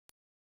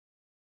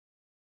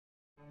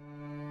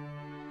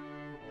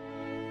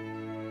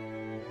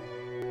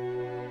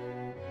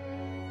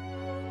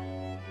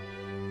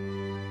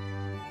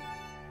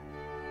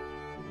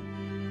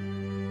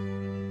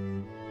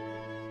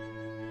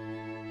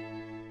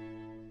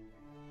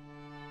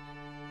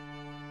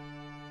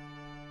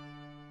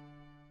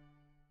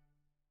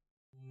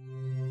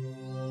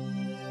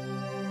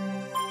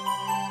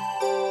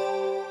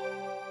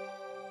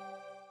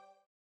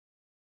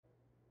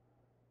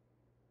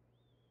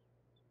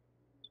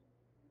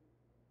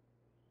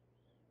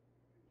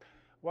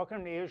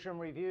Welcome to Asian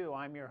Review.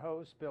 I'm your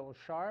host, Bill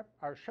Sharp.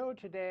 Our show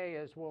today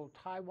is Will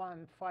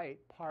Taiwan Fight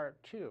Part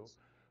 2.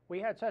 We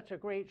had such a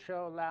great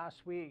show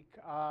last week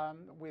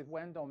with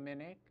Wendell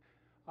Minnick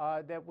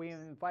that we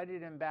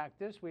invited him back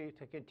this week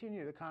to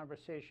continue the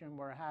conversation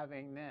we're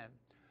having then.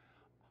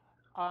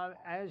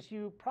 As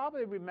you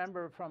probably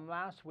remember from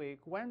last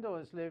week, Wendell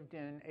has lived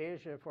in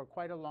Asia for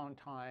quite a long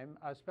time,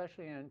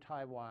 especially in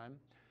Taiwan.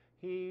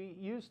 He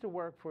used to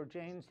work for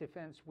Jane's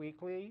Defense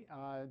Weekly,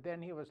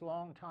 then he was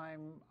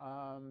longtime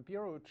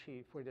bureau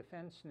chief for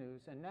Defense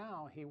News, and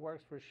now he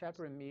works for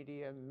Shepherd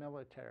Media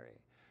Military.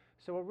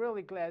 So we're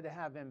really glad to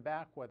have him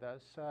back with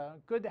us.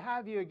 Good to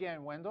have you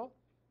again, Wendell.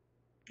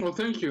 Well,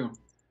 thank you.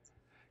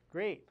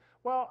 Great.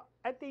 Well,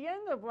 at the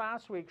end of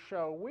last week's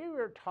show, we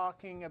were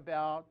talking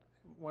about,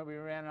 when we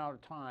ran out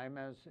of time,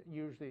 as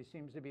usually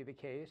seems to be the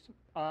case,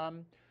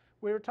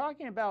 we were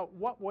talking about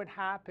what would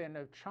happen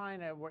if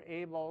China were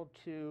able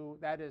to,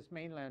 that is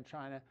mainland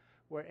China,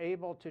 were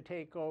able to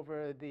take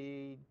over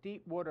the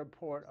deep water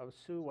port of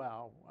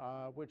Suao,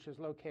 which is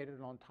located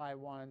on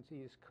Taiwan's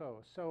east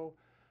coast. So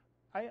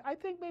I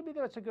think maybe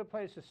that's a good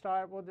place to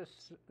start. We'll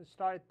just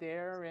start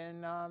there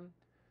and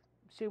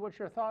see what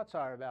your thoughts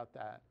are about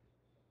that.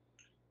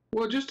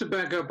 Well, just to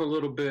back up a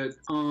little bit,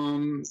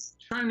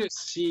 China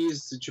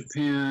seized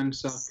Japan,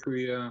 South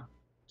Korea,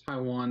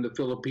 Taiwan, the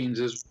Philippines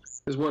is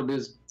what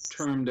is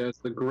termed as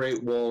the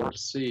Great Wall of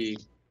Sea.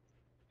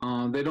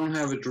 They don't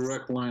have a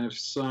direct line of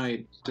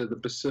sight to the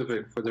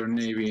Pacific for their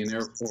Navy and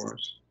Air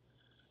Force.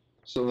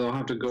 So they'll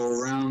have to go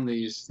around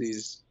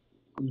these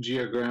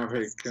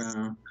geographic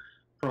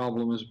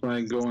problems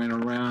by going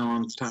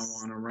around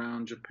Taiwan,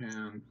 around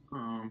Japan.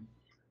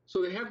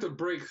 So they have to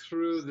break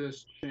through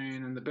this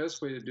chain, and the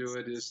best way to do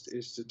it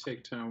is to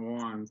take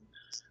Taiwan,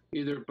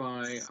 either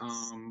by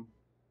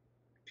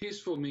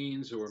peaceful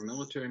means or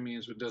military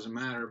means, it doesn't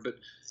matter. But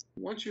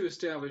once you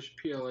establish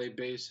PLA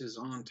bases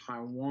on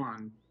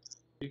Taiwan,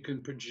 you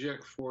can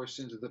project force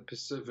into the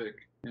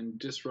Pacific and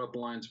disrupt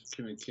lines of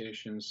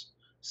communications,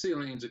 sea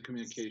lanes of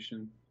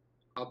communication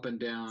up and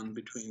down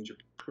between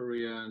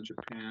Korea and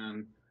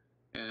Japan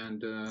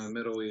and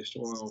Middle East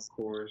oil, of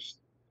course,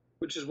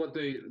 which is what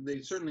they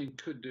certainly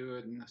could do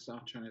it in the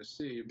South China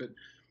Sea. But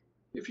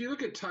if you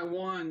look at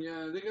Taiwan,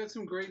 yeah, they got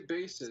some great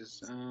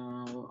bases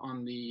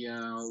on the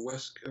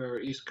west or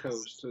east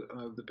coast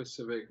of the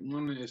Pacific.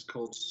 One is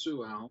called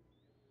Suao,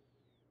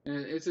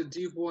 and it's a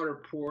deep water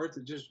port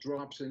that just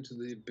drops into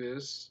the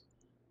abyss.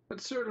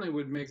 That certainly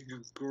would make a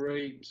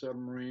great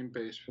submarine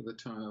base for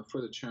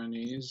the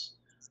Chinese.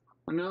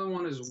 Another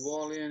one is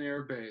Hualien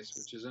Air Base,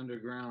 which is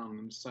underground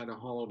inside a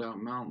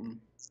hollowed-out mountain.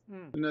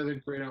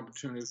 Another great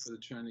opportunity for the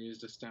Chinese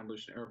to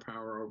establish air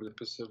power over the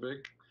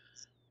Pacific.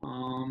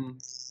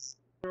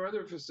 There are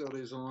other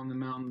facilities along the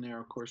mountain there.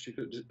 Of course, you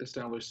could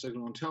establish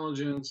signal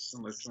intelligence,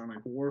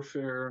 electronic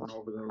warfare, and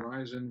over the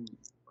horizon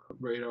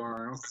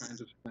radar, all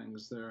kinds of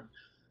things there.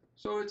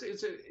 So it's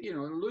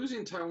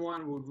losing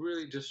Taiwan would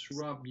really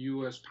disrupt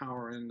U.S.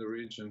 power in the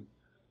region.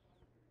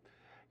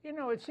 You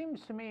know, it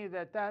seems to me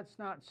that that's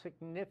not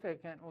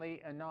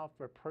significantly enough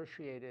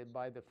appreciated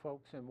by the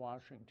folks in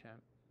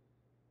Washington.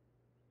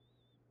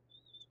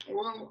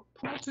 Well,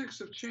 politics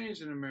have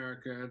changed in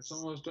America. It's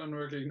almost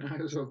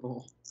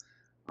unrecognizable.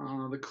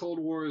 The Cold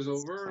War is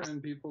over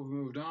and people have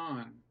moved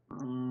on.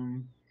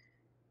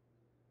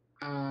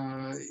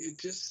 It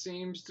just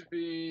seems to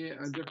be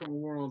a different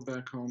world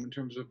back home in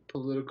terms of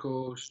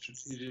political,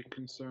 strategic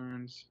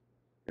concerns.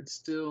 It's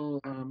still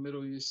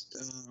Middle East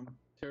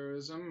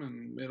terrorism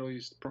and Middle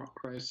East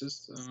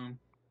crisis.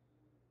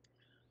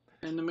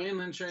 And the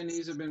mainland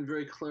Chinese have been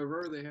very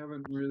clever. They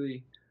haven't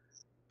really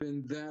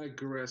been that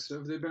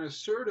aggressive. They've been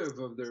assertive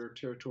of their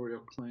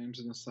territorial claims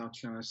in the South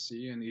China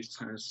Sea and East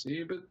China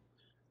Sea, but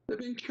they've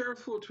been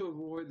careful to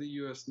avoid the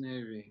U.S.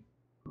 Navy.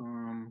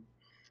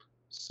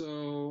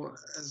 So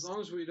as long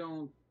as we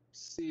don't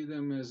see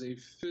them as a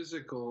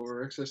physical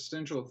or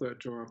existential threat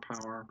to our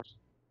power,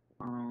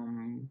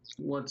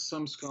 what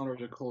some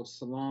scholars are called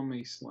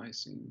salami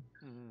slicing,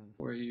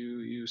 where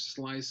you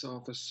slice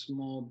off a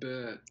small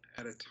bit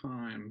at a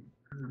time,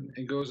 and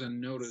it goes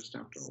unnoticed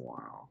after a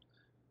while.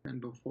 And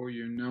before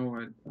you know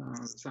it,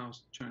 the South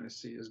China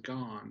Sea is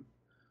gone.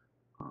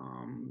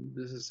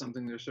 This is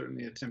something they're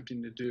certainly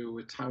attempting to do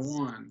with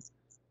Taiwan,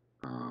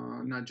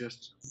 not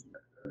just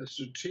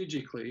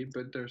strategically,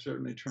 but they're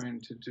certainly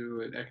trying to do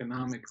it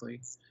economically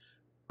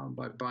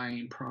by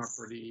buying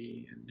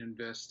property and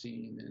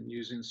investing and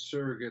using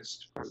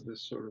surrogates for this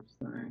sort of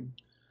thing.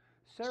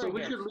 Surrogates, so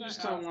we could lose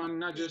Taiwan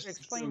not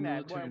just through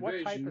military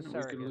invasion,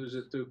 we could lose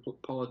it through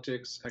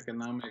politics,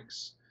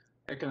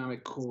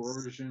 economic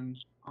coercion.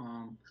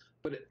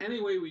 But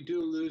anyway, we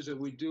do lose it.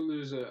 We do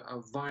lose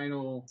a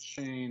vital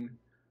chain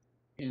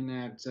in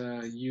that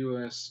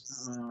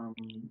U.S.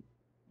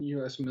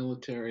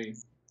 military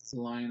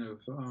line of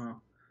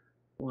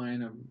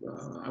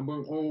I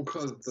won't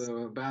call it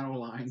the battle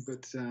line,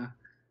 but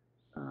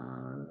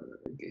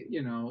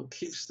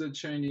keeps the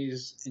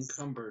Chinese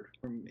encumbered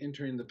from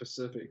entering the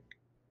Pacific.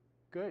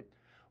 Good.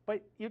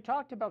 But you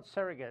talked about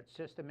surrogates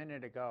just a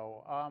minute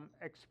ago.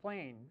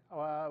 Explain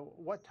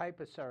what type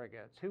of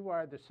surrogates? Who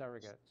are the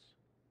surrogates?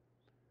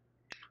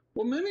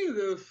 Well, many of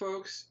the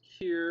folks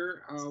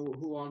here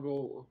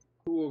who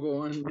will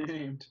go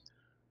unnamed,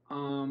 there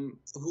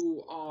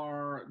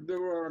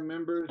are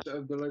members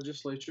of the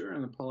legislature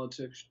and the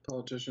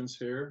politicians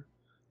here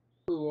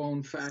who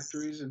own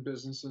factories and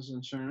businesses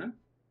in China.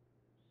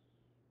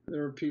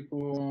 There are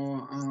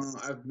people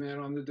I've met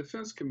on the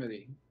defense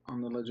committee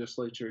on the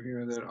legislature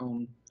here that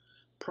own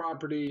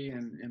property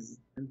and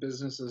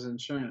businesses in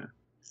China.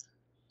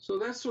 So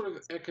that sort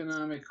of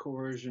economic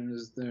coercion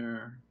is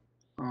there.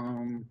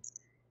 And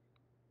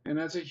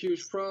that's a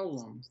huge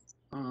problem.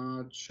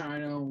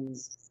 China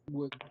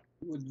would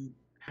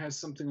has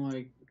something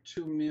like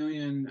 2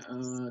 million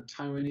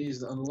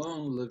Taiwanese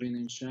alone living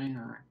in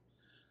Shanghai.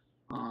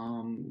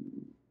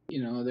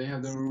 They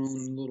have their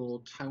own little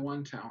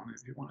Taiwan town,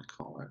 if you want to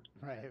call it.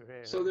 Right.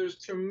 So there's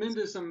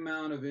tremendous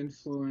amount of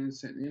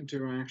influence and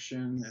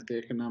interaction at the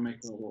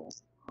economic level.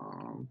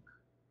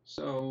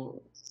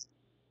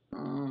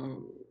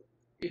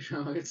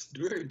 It's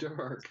very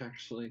dark,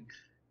 actually,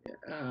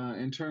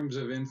 in terms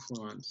of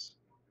influence.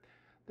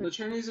 The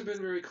Chinese have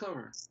been very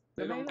clever.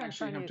 They don't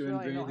actually have to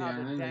invade the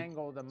island. They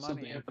dangle the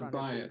money in front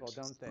of people,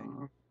 don't they?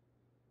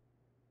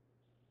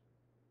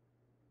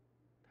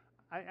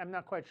 I'm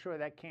not quite sure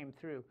that came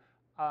through.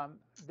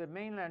 The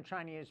mainland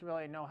Chinese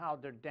really know how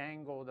to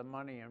dangle the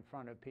money in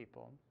front of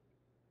people.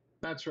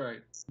 That's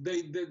right.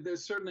 They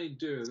certainly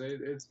do.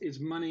 It's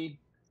money.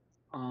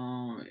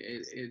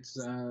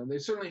 They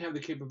certainly have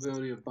the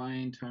capability of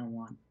buying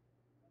Taiwan.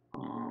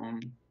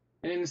 And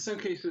in some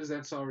cases,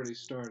 that's already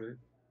started.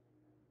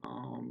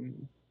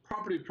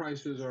 Property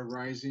prices are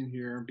rising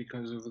here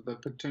because of the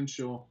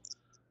potential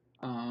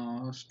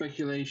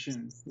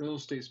speculation, real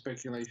estate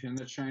speculation,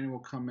 that China will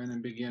come in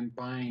and begin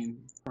buying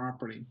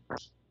property.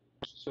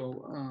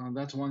 So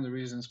that's one of the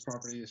reasons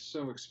property is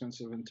so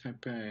expensive in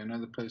Taipei and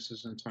other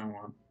places in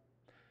Taiwan.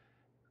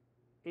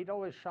 It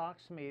always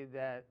shocks me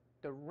that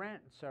the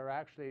rents are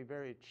actually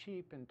very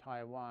cheap in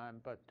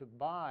Taiwan, but to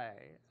buy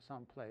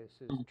someplace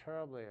is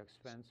terribly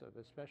expensive,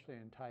 especially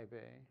in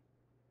Taipei.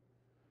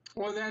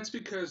 Well, that's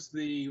because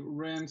the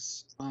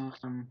rents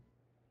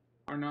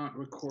are not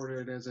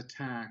recorded as a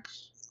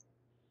tax.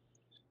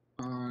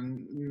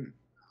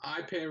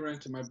 I pay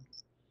rent to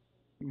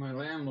my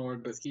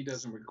landlord, but he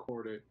doesn't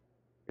record it.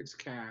 It's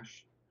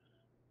cash.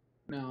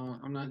 Now,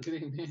 I'm not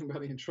getting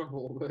anybody in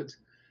trouble,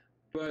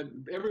 but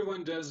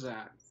everyone does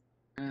that.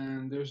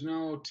 And there's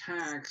no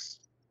tax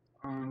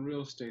on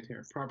real estate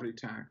here, property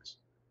tax.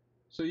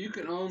 So you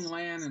can own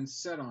land and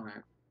sit on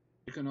it.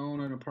 You can own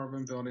an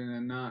apartment building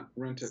and not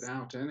rent it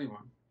out to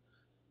anyone.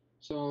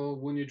 So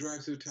when you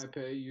drive through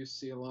Taipei, you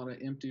see a lot of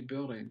empty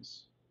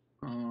buildings.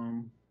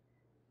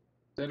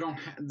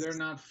 They're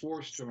not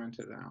forced to rent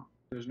it out.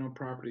 There's no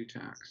property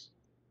tax.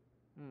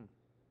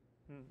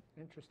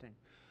 Interesting.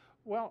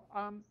 Well,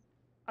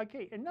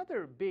 okay,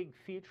 another big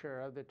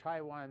feature of the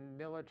Taiwan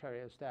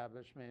military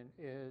establishment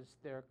is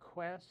their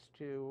quest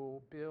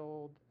to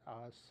build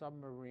a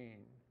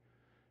submarine,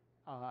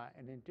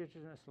 an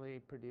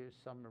indigenously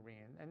produced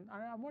submarine. And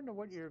I wonder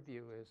what your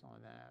view is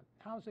on that.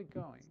 How's it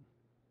going?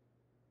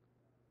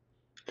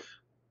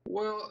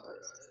 Well,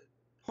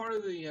 part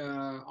of the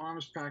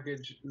arms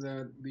package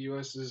that the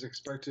U.S. is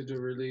expected to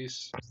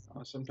release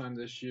sometime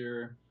this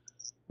year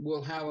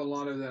will have a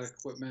lot of that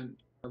equipment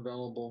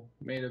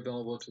made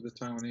available to the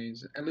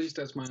Taiwanese. At least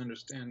that's my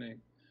understanding.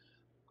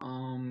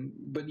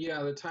 But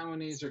yeah, the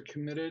Taiwanese are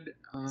committed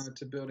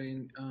to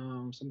building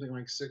something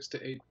like 6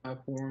 to 8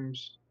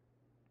 platforms.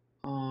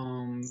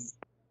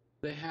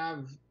 They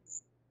have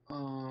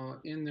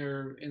in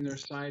their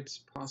sights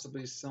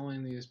possibly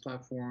selling these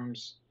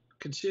platforms,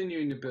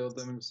 continuing to build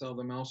them and sell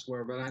them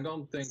elsewhere. But I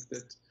don't think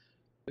that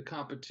the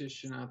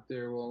competition out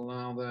there will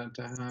allow that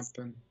to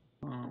happen.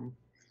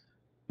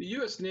 The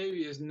U.S.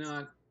 Navy is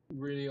not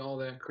really all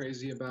that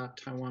crazy about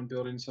Taiwan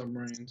building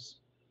submarines.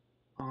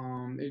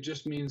 It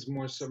just means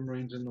more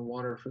submarines in the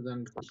water for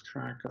them to keep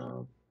track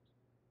of.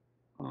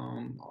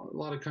 A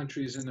lot of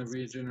countries in the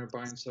region are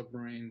buying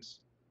submarines,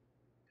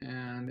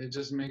 and it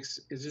just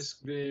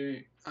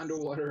very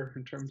underwater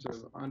in terms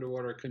of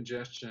underwater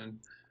congestion.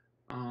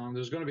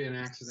 There's going to be an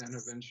accident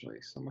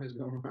eventually. Somebody's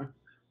going to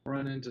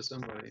run into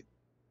somebody.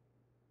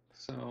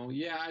 So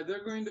yeah,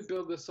 they're going to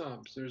build the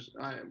subs.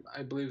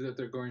 I believe that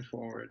they're going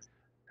forward.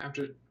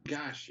 After,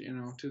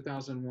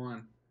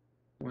 2001,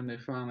 when they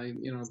finally,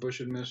 Bush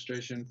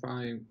administration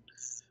finally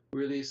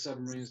released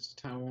submarines to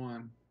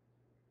Taiwan.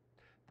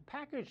 The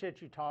package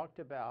that you talked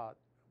about,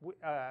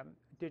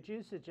 did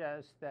you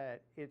suggest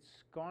that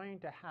it's going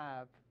to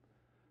have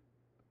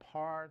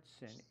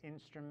parts and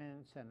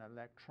instruments and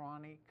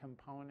electronic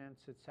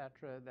components,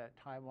 etc., that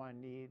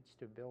Taiwan needs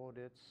to build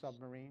its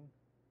submarine?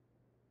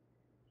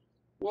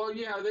 Well,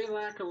 yeah, they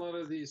lack a lot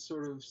of these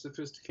sort of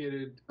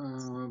sophisticated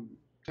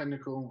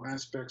technical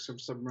aspects of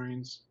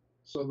submarines.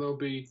 So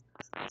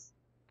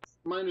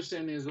my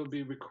understanding is they'll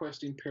be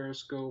requesting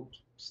periscope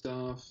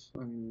stuff,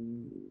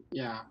 and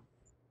yeah.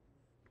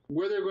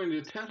 Where they're going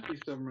to test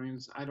these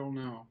submarines, I don't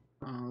know.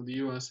 The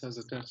U.S. has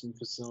a testing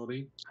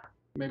facility.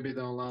 Maybe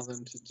they'll allow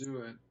them to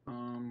do it.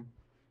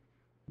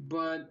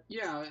 But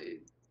yeah,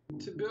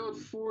 to build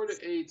 4 to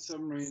 8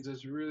 submarines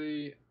is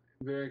really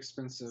very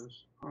expensive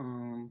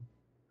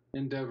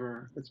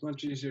endeavor. It's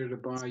much easier to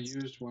buy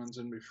used ones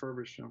and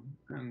refurbish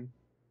them.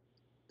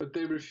 But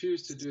they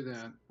refuse to do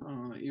that,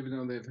 even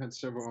though they've had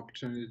several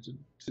opportunities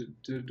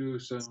to do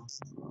so.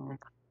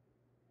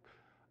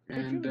 Could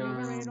you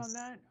enumerate on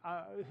that?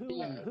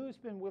 Yeah. Who's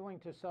been willing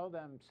to sell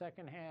them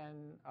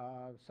secondhand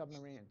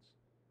submarines?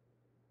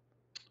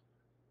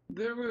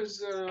 There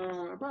was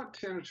about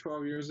 10 or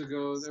 12 years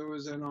ago, there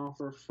was an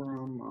offer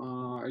from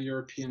a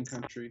European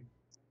country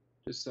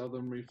to sell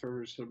them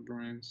refurbished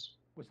submarines.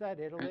 Was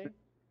that Italy?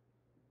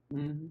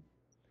 Mm-hmm.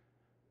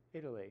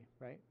 Italy,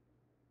 right?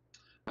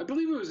 I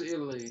believe it was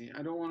Italy.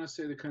 I don't want to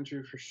say the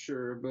country for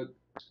sure, but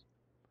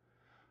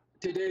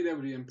today that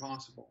would be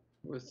impossible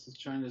with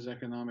China's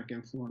economic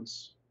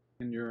influence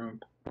in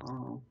Europe.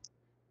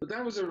 But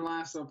that was their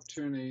last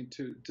opportunity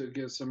to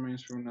get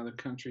submarines from another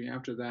country.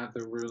 After that,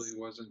 there really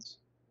wasn't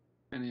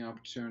any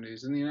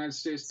opportunities. And the United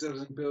States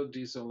doesn't build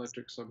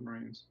diesel-electric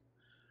submarines.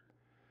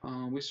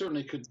 We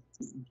certainly could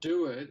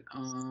do it,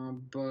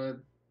 and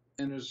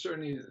there's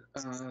certainly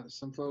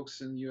some folks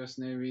in the U.S.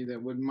 Navy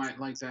that might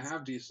like to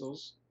have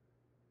diesels.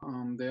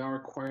 They are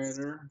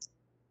quieter.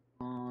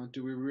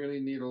 Do we really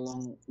need a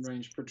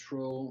long-range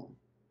patrol?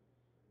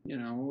 You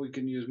know, we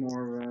can use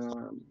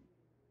more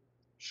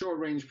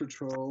short-range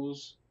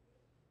patrols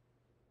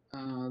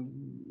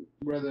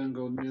rather than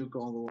go nuke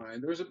all the way.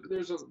 There's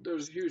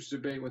a huge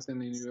debate within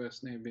the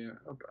U.S. Navy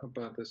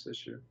about this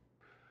issue.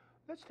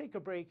 Let's take a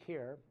break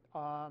here.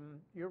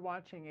 You're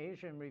watching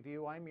Asian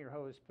Review. I'm your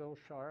host, Bill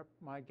Sharp.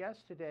 My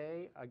guest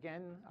today,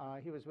 again,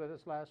 he was with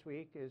us last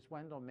week, is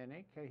Wendell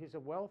Minnick. He's a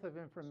wealth of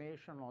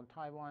information on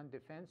Taiwan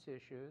defense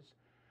issues.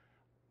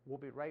 We'll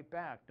be right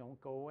back. Don't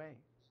go away.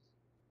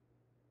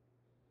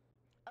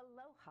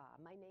 Aloha,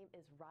 my name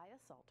is Raya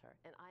Salter,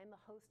 and I am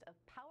the host of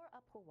Power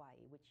Up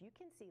Hawaii, which you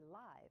can see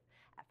live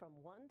from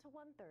 1 to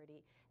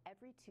 1:30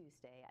 every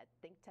Tuesday at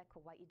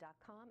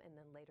ThinkTechHawaii.com and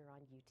then later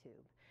on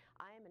YouTube.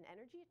 I am an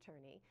energy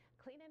attorney,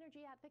 clean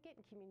energy advocate,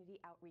 and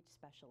community outreach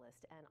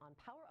specialist. And on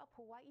Power Up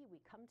Hawaii, we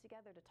come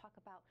together to talk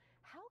about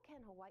how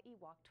can Hawaii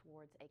walk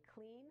towards a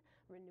clean,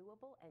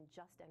 renewable, and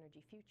just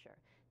energy future.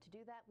 To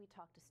do that, we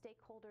talk to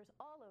stakeholders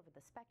all over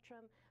the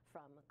spectrum,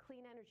 from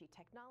clean energy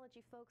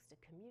technology folks to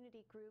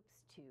community groups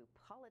to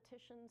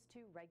politicians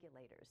to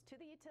regulators to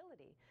the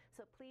utility.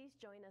 So please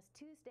join us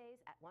Tuesdays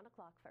at 1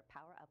 o'clock for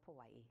Power Up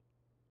Hawaii.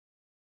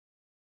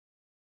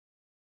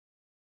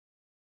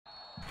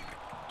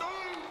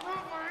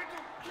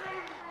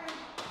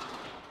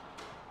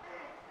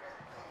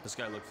 This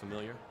guy look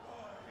familiar?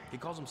 He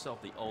calls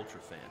himself the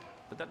Ultra Fan,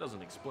 but that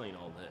doesn't explain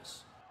all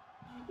this.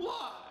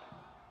 Why?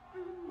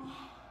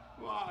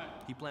 Why?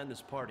 He planned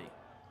this party,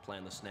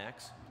 planned the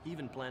snacks, he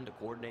even planned to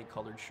coordinate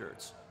colored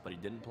shirts, but he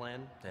didn't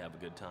plan to have a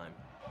good time.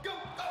 Go, go,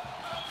 go!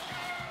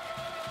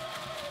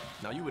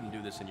 Now you wouldn't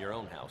do this in your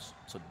own house,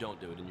 so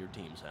don't do it in your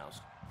team's house.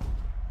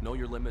 Know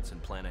your limits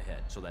and plan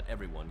ahead so that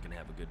everyone can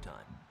have a good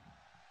time.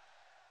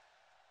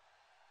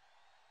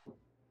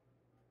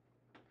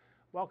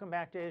 Welcome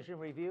back to Asian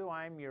Review.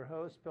 I'm your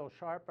host, Bill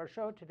Sharp. Our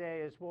show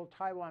today is Will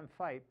Taiwan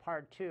Fight,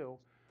 Part 2.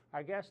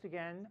 Our guest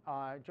again,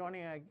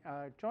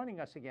 joining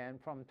us again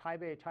from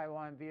Taipei,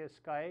 Taiwan via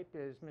Skype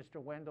is Mr.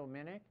 Wendell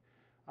Minnick.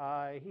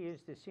 He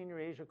is the Senior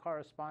Asia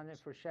Correspondent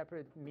for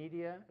Shepherd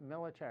Media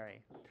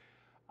Military.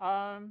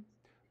 Well,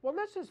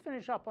 let's just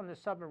finish up on the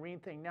submarine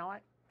thing. Now,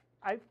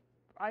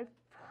 I've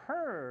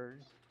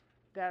heard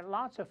that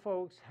lots of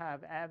folks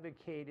have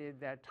advocated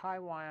that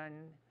Taiwan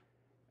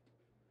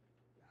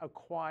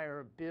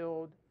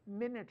build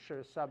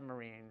miniature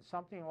submarines,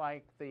 something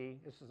like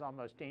this is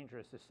almost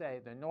dangerous to say,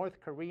 the North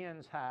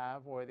Koreans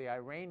have or the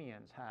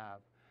Iranians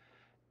have.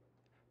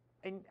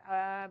 And,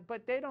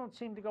 but they don't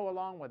seem to go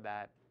along with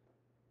that.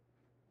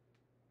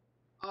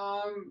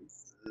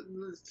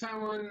 The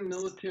Taiwan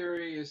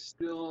military is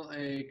still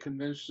a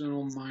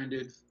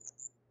conventional-minded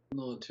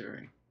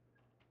military,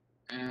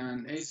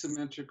 and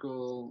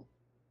asymmetrical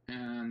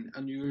and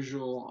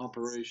unusual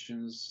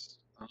operations.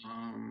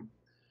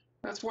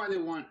 That's why they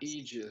want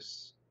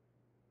Aegis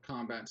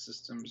combat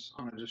systems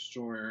on a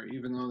destroyer,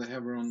 even though they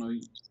have no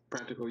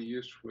practical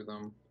use for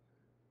them.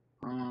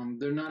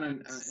 They're not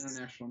an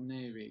international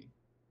navy.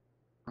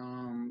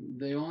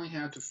 They only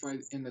have to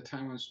fight in the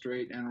Taiwan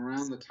Strait and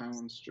around the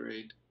Taiwan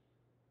Strait.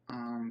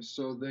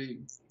 So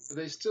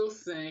they still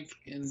think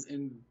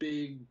in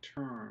big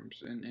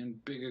terms, in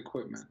big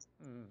equipment.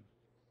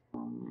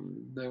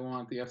 They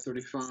want the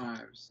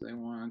F-35s. They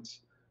want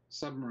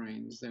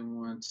submarines. They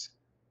want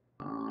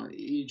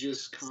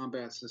Aegis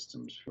combat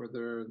systems for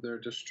their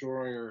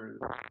destroyers.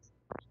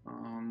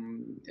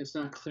 It's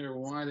not clear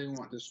why they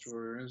want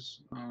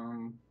destroyers.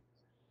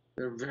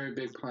 They're very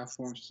big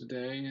platforms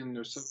today, and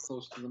they're so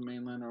close to the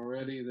mainland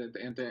already that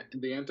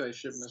the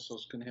anti-ship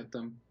missiles can hit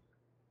them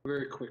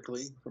very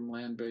quickly from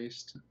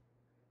land-based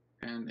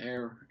and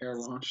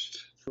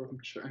air-launched from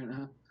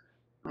China.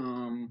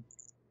 Um,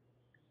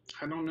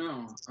 I don't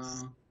know.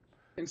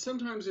 And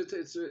sometimes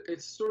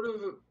it's sort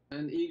of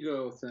an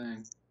ego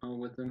thing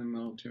within the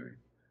military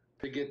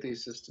to get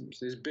these systems,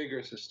 these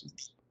bigger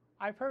systems.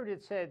 I've heard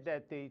it said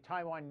that the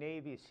Taiwan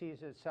Navy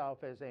sees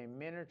itself as a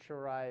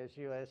miniaturized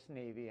U.S.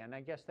 Navy, and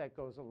I guess that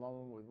goes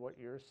along with what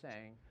you're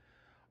saying.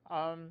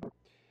 Um,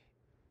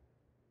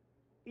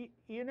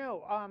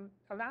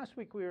 last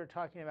week we were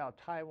talking about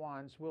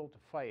Taiwan's will to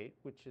fight,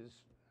 which is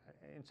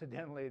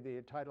incidentally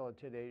the title of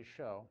today's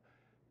show.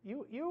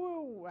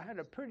 You had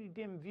a pretty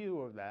dim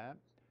view of that.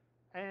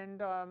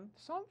 And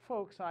some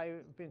folks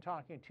I've been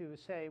talking to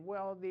say,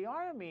 well, the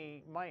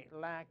Army might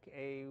lack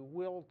a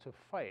will to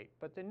fight,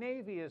 but the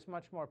Navy is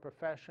much more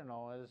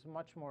professional, is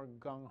much more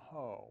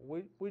gung-ho.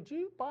 Would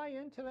you buy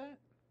into that?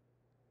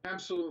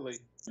 Absolutely.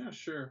 Yeah,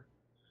 sure.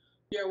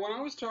 Yeah, when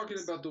I was talking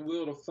about the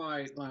will to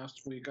fight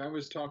last week, I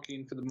was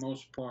talking for the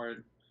most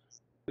part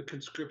the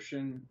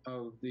conscription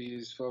of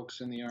these folks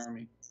in the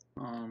Army,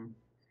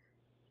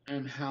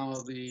 and how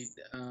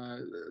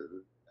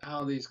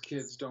these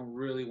kids don't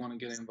really want to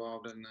get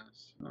involved in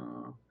this.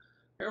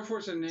 Air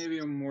Force and Navy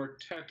are more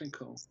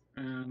technical,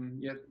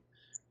 and yet,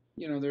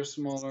 they're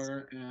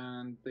smaller,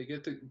 and they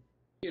get to,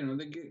 they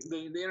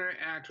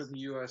interact with the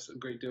U.S. a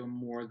great deal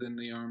more than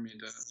the Army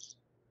does.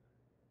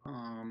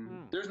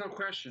 There's no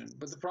question.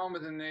 But the problem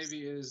with the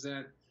Navy is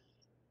that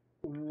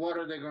what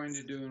are they going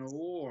to do in a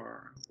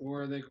war?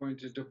 Where are they going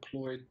to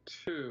deploy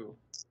to?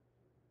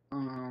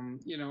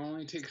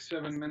 Only takes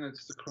 7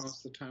 minutes to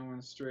cross the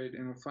Taiwan Strait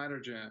in a fighter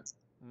jet.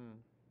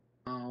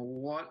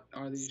 What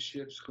are these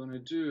ships going to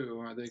do?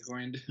 Are they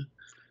going to?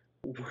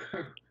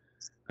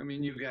 I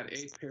mean, you've got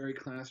 8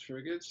 Perry-class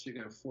frigates. You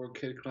got 4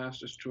 Kidd-class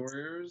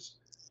destroyers.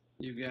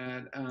 You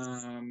got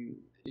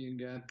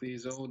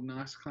these old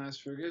Knox-class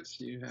frigates.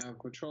 You have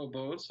patrol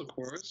boats, of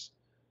course.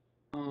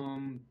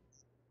 You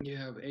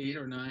have 8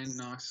 or 9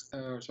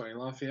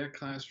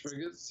 Lafayette-class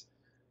frigates.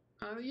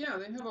 Yeah,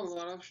 they have a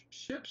lot of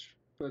ships,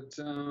 but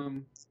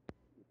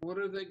what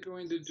are they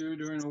going to do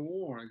during a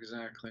war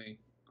exactly?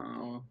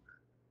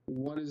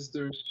 What is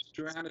their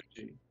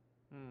strategy?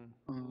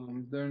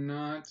 They're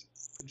not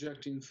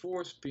projecting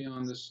force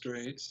beyond the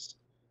straits.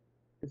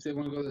 If they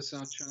want to go to the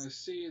South China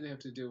Sea, they have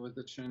to deal with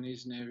the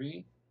Chinese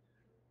Navy.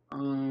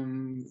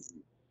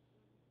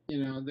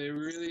 They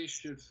really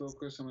should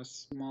focus on a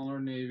smaller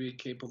Navy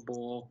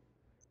capable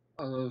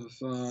of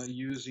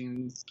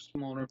using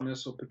smaller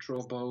missile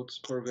patrol boats,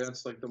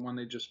 corvettes like the one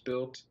they just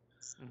built,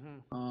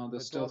 the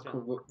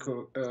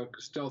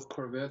stealth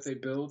corvette they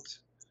built.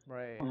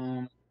 Right.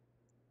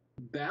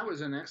 That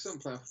was an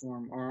excellent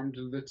platform, armed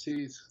to the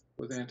teeth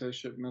with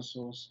anti-ship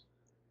missiles.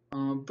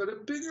 But a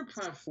bigger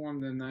platform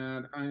than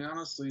that, I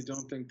honestly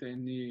don't think they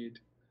need.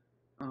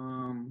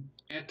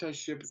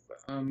 Anti-ship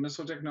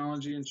missile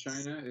technology in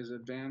China is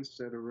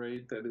advanced at a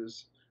rate that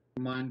is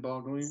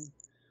mind-boggling.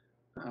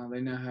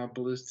 They now have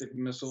ballistic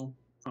missile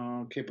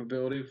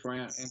capability for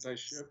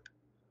anti-ship.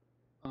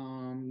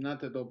 Not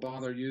that they'll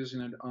bother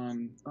using it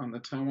on the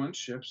Taiwan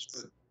ships,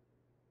 but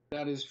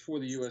that is for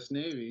the U.S.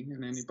 Navy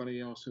and anybody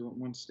else who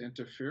wants to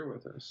interfere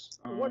with us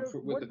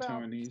with the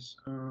Taiwanese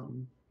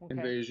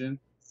invasion.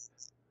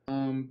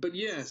 But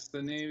yes,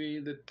 the Navy,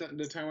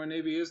 the Taiwan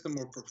Navy is the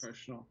more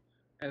professional,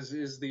 as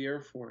is the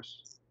Air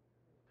Force.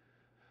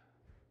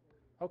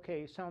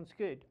 Okay, sounds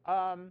good.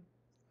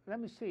 Let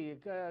me see,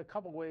 a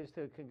couple ways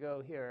that it could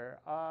go here.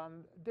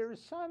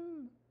 There's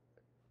some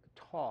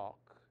talk.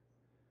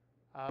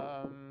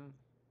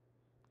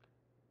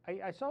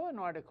 I saw an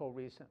article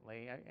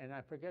recently, and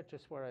I forget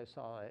just where I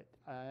saw it,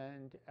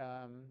 and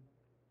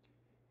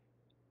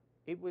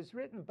it was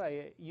written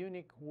by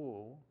Unique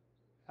Wu,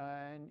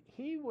 and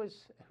he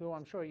was, who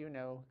I'm sure you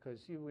know,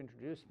 because you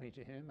introduced me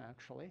to him,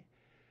 actually,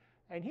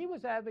 and he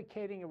was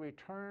advocating a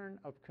return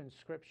of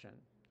conscription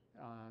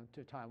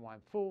to Taiwan,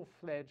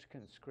 full-fledged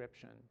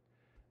conscription,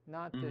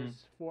 not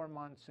this 4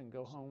 months and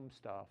go home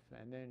stuff,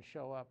 and then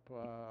show up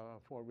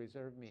for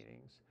reserve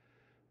meetings.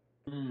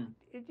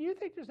 Do you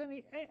think there's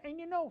any,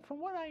 and from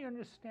what I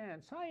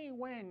understand, Tsai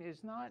Ing-wen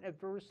is not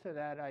averse to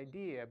that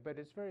idea, but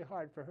it's very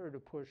hard for her to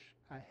push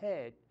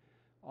ahead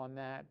on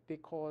that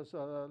because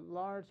a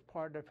large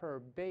part of her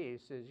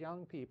base is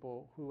young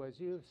people who, as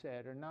you've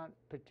said, are not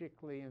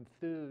particularly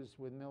enthused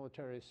with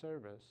military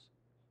service.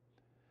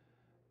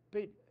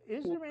 But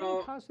is there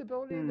any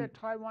possibility that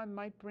Taiwan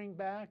might bring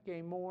back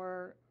a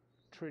more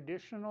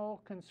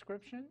traditional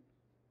conscription?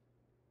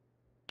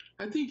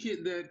 I think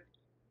that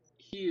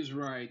he is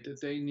right that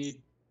they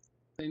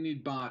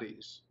need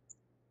bodies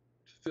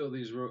to fill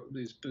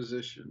these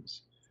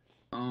positions.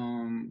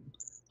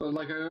 But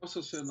like I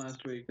also said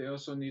last week, they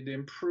also need to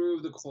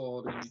improve the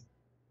quality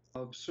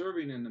of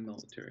serving in the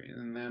military,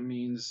 and that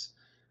means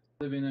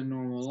living a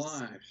normal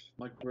life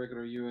like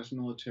regular U.S.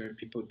 military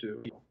people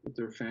do, with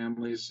their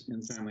families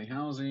in family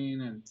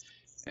housing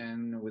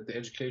and with the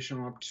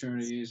educational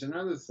opportunities and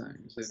other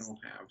things they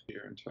don't have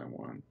here in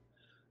Taiwan.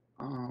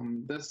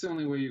 That's the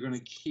only way you're going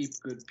to keep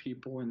good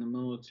people in the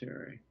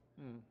military.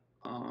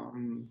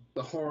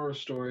 The horror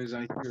stories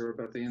I hear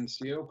about the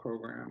NCO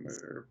program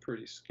are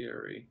pretty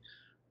scary.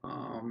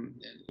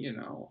 you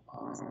know,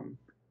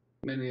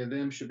 many of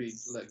them should be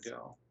let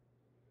go.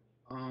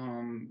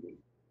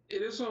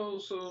 It is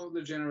also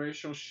the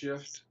generational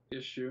shift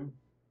issue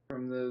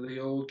from the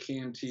old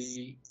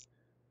KMT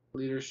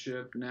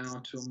leadership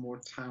now to a more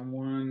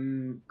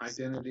Taiwan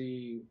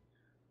identity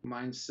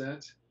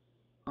mindset.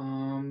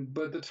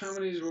 But the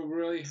Taiwanese will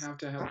really have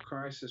to have a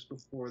crisis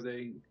before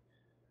they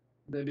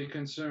be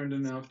concerned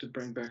enough to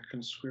bring back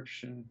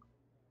conscription.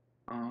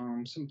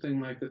 Something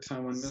like the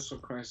Taiwan Missile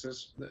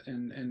Crisis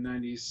in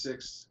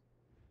 '96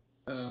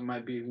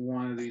 might be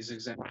one of these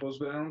examples,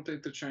 but I don't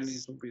think the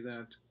Chinese will be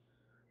that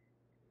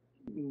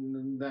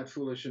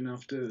foolish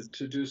enough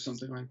to do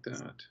something like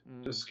that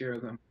to scare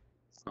them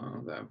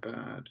that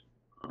bad.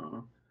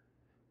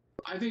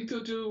 I think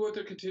they'll do what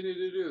they continue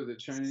to do. The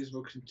Chinese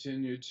will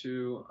continue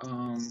to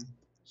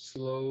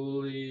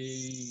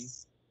slowly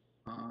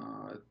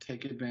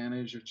take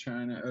advantage of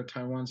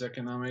Taiwan's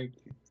economic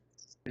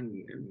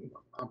and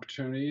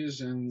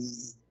opportunities and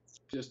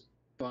just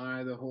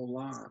buy the whole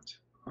lot.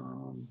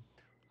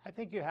 I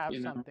think you have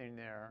something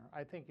there.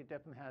 I think it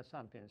definitely has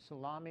something.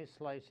 Salami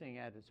slicing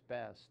at its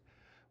best.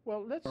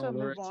 Well, let's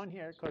move on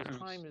here because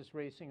time is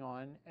racing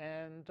on.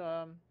 And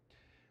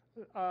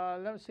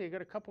let's see, I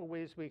got a couple of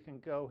ways we can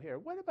go here.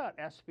 What about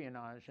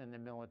espionage in the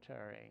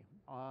military?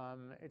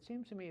 It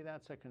seems to me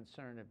that's a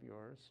concern of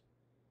yours.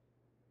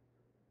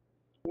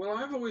 Well,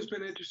 I've always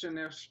been interested in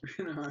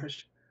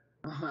espionage,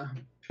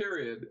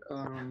 period.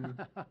 I've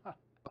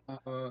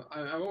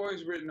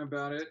always written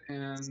about it,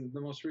 and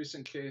the most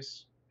recent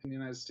case in the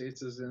United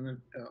States is a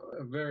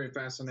very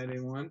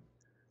fascinating one.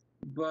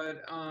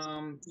 But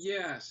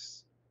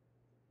yes,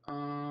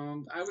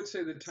 I would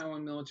say the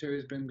Taiwan military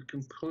has been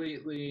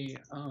completely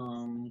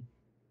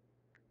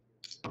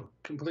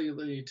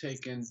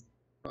taken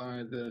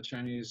by the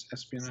Chinese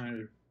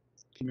espionage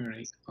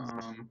community.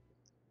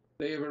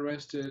 They have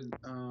arrested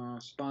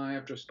spy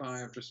after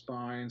spy after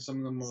spy in some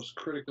of the most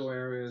critical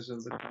areas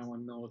of the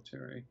Taiwan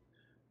military,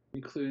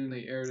 including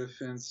the air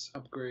defense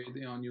upgrade,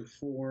 the Anyu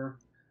 4,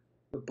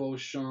 the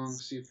Boshong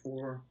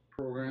C4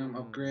 program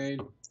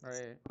upgrade.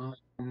 Right.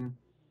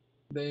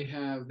 They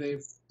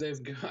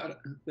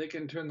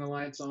can turn the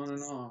lights on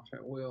and off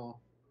at will,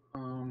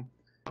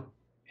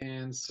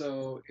 and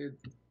so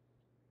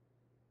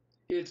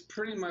it's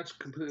pretty much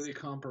completely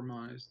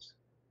compromised,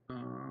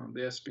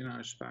 the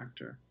espionage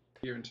factor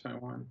here in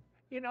Taiwan.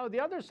 You know,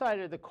 the other side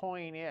of the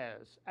coin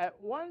is, at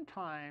one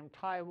time,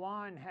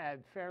 Taiwan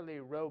had fairly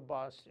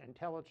robust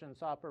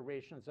intelligence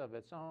operations of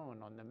its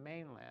own on the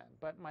mainland,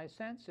 but my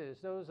sense is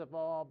those have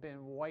all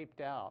been wiped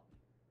out.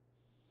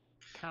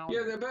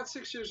 Yeah, about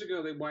 6 years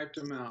ago, they wiped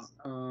them out.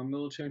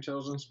 Military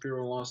Intelligence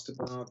Bureau lost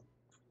about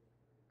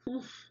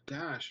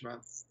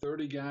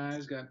 30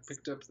 guys got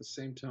picked up at the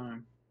same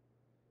time.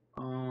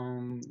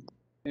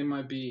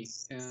 MIB,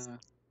 yeah.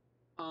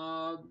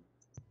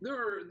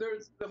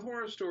 The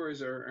horror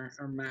stories are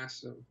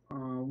massive.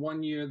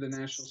 1 year, the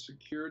National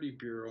Security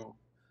Bureau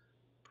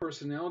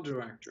personnel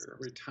director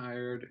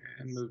retired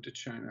and moved to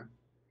China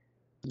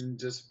and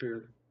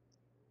disappeared.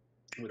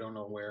 We don't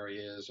know where he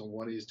is or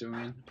what he's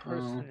doing.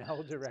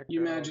 Personnel director.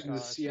 You imagine the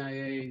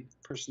CIA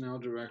personnel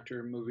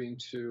director moving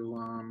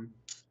to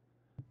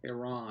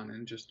Iran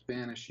and just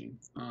vanishing.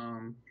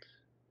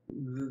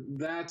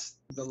 That's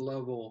the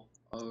level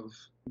of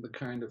the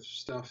kind of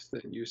stuff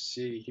that you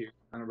see here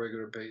on a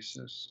regular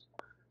basis.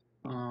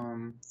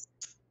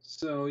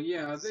 So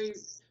yeah,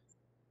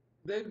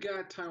 they've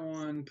got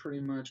Taiwan pretty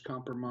much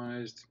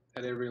compromised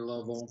at every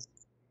level.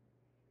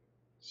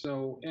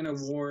 So in a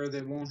war,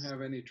 they won't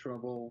have any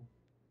trouble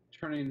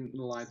turning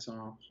the lights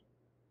off.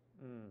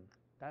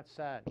 That's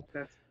sad.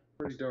 That's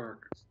pretty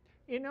dark.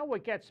 You know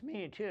what gets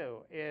me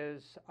too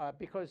is,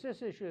 because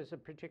this issue is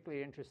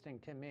particularly interesting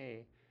to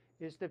me,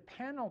 is the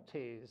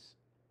penalties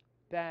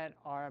that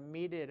are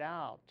meted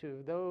out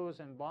to those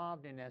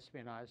involved in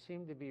espionage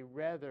seem to be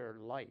rather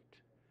light.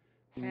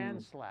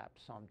 Hand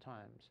slaps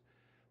sometimes.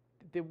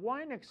 The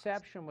one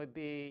exception would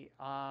be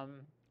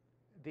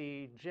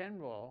the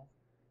general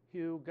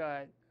who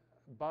got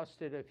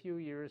busted a few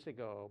years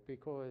ago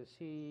because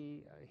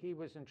he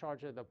was in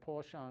charge of the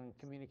Poshang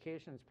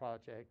Communications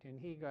Project, and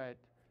he got,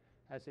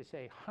 as they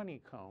say,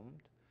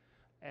 honeycombed.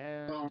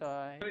 And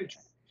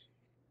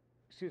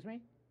excuse me?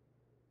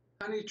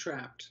 Honey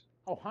trapped.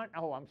 Oh,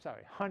 I'm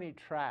sorry, honey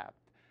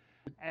trapped.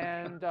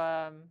 And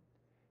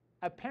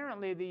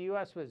apparently the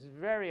U.S. was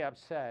very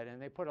upset, and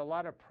they put a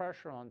lot of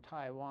pressure on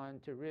Taiwan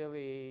to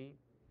really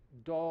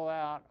dole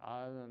out,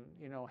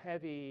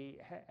 heavy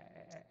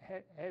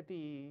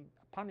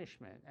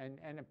punishment,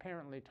 and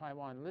apparently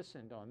Taiwan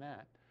listened on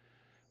that.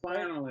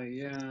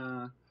 Finally,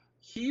 yeah.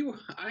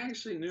 I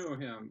actually knew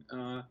him.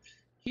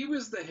 He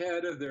was the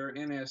head of their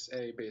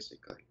NSA,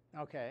 basically.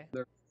 Okay.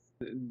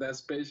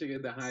 That's basically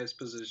the highest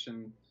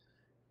position,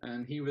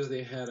 and he was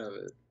the head of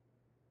it.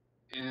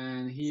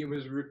 And he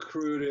was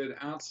recruited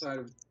outside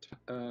of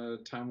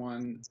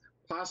Taiwan,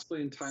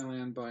 possibly in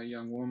Thailand, by a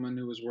young woman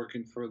who was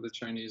working for the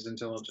Chinese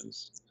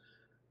intelligence.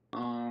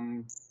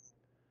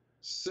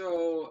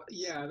 So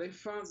yeah, they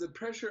found the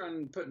pressure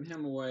on putting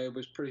him away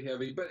was pretty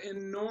heavy. But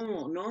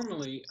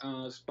normally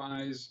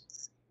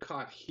spies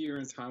caught here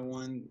in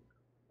Taiwan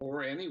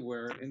or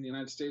anywhere in the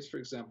United States, for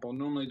example,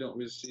 normally don't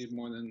receive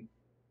more than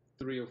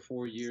 3 or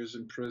 4 years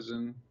in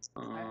prison.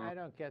 I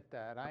don't get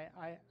that.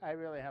 I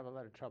really have a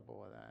lot of trouble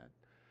with that.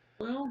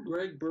 Well,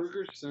 Greg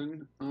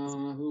Bergerson,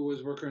 who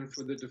was working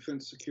for the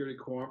Defense Security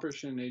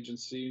Cooperation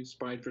Agency,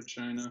 spied for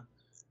China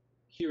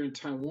here in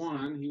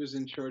Taiwan. He was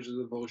in charge of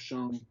the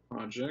Voshong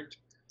project.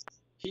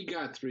 He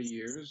got 3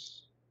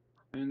 years.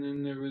 And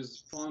then there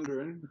was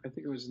Fondren, I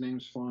think his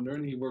name's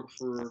Fondren. He worked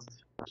for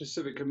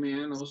Pacific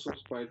Command, also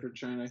spied for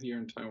China here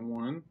in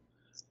Taiwan.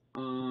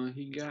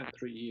 He got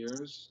 3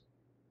 years.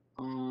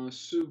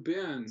 Su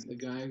Bin, the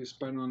guy who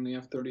spied on the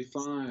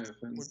F-35.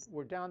 And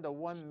We're down to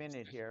 1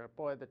 minute here.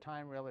 Boy, the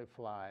time really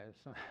flies.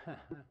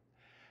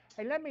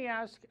 Hey, let me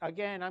ask,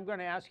 again, I'm going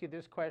to ask you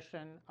this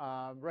question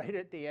right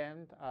at the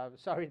end.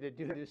 Sorry to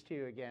do this to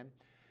you again.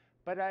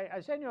 But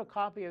I sent you a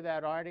copy of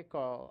that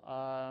article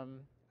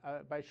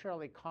by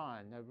Shirley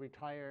Kahn, a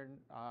retired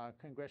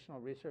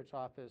Congressional Research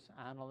Office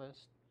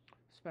analyst,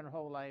 spent her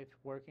whole life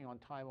working on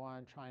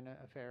Taiwan, China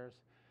affairs.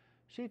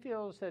 She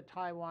feels that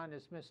Taiwan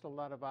has missed a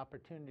lot of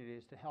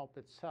opportunities to help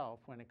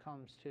itself when it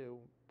comes to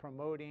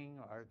promoting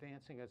or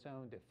advancing its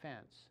own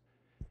defense.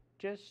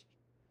 Just,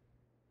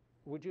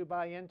 would you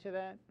buy into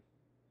that?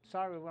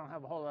 Sorry, we don't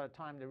have a whole lot of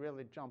time to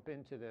really jump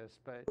into this,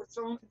 but its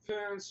own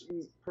defense,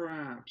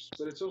 perhaps,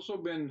 but it's also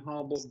been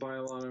hobbled by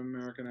a lot of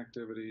American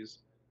activities,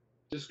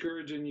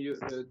 discouraging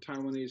the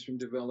Taiwanese from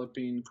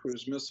developing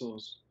cruise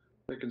missiles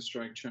that can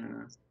strike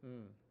China.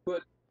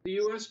 But the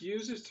U.S.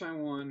 uses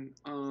Taiwan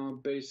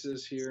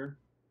bases here.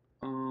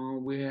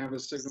 We have a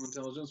signal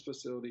intelligence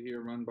facility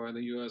here run by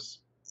the U.S.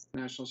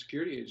 National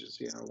Security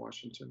Agency out of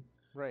Washington.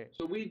 right.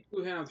 So we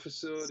do have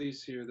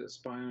facilities here that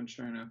spy on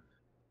China,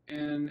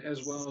 and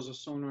as well as a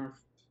sonar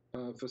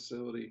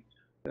facility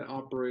that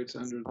operates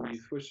under the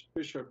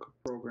Fishhook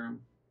program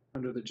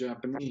under the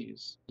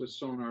Japanese, with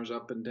sonars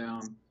up and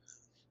down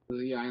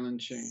the island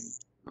chain.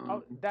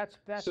 Oh, that's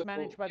so,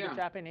 managed by the yeah.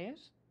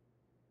 Japanese?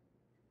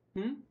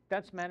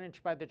 That's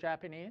managed by the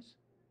Japanese?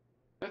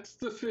 That's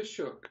the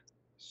Fishhook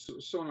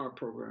sonar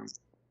program.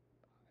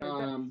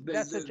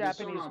 That's the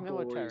Japanese sonar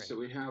military. buoys that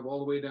we have all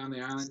the way down the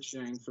island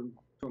chain from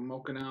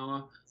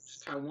Okinawa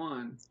to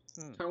Taiwan.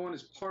 Taiwan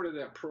is part of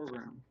that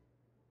program.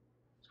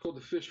 It's called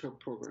the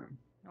Fishhook program.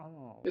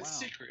 Oh, It's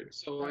wow. secret,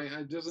 so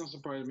it doesn't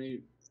surprise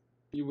me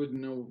you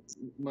wouldn't know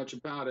much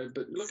about it.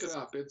 But look it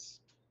up.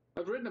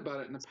 I've written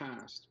about it in the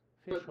past.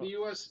 But the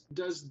U.S.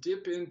 does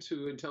dip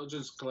into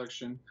intelligence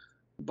collection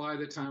by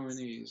the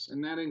Taiwanese,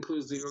 and that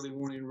includes the early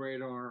warning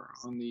radar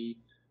on the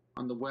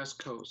west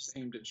coast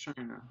aimed at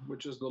China,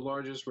 which is the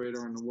largest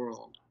radar in the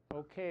world.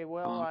 Okay,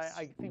 well,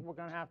 I think we're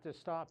going to have to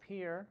stop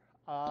here.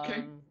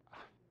 Okay.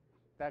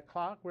 That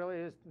clock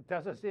really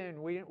does us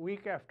in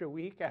week after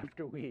week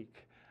after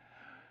week.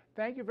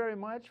 Thank you very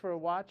much for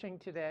watching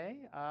today.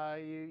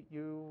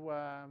 You've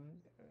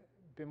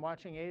been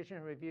watching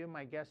Asian Review.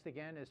 My guest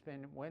again has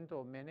been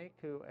Wendell Minnick,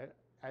 who,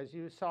 as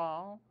you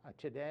saw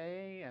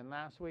today and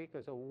last week,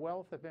 is a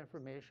wealth of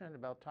information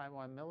about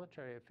Taiwan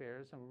military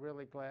affairs. I'm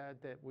really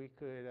glad that we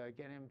could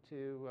get him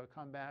to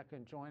come back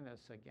and join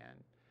us again.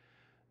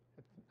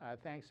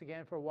 Thanks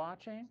again for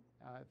watching.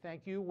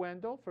 Thank you,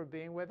 Wendell, for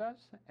being with us,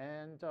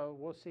 and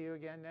we'll see you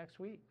again next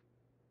week.